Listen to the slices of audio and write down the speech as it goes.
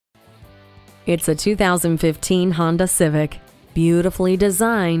It's a 2015 Honda Civic. Beautifully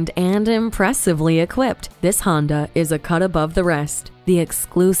designed and impressively equipped, this Honda is a cut above the rest. The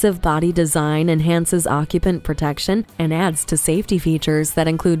exclusive body design enhances occupant protection and adds to safety features that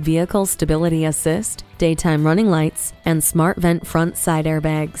include vehicle stability assist, daytime running lights, and smart vent front side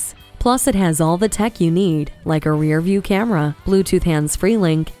airbags. Plus, it has all the tech you need, like a rear-view camera, Bluetooth hands-free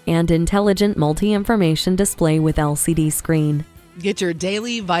link, and intelligent multi-information display with LCD screen. Get your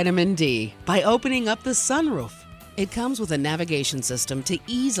daily vitamin D by opening up the sunroof. It comes with a navigation system to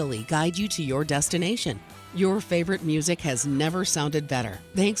easily guide you to your destination. Your favorite music has never sounded better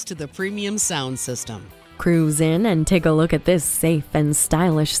thanks to the premium sound system. Cruise in and take a look at this safe and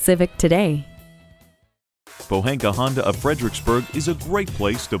stylish Civic today. Pohanka Honda of Fredericksburg is a great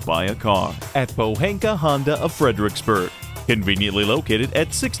place to buy a car. At Pohanka Honda of Fredericksburg, conveniently located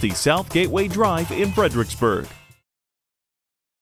at 60 South Gateway Drive in Fredericksburg.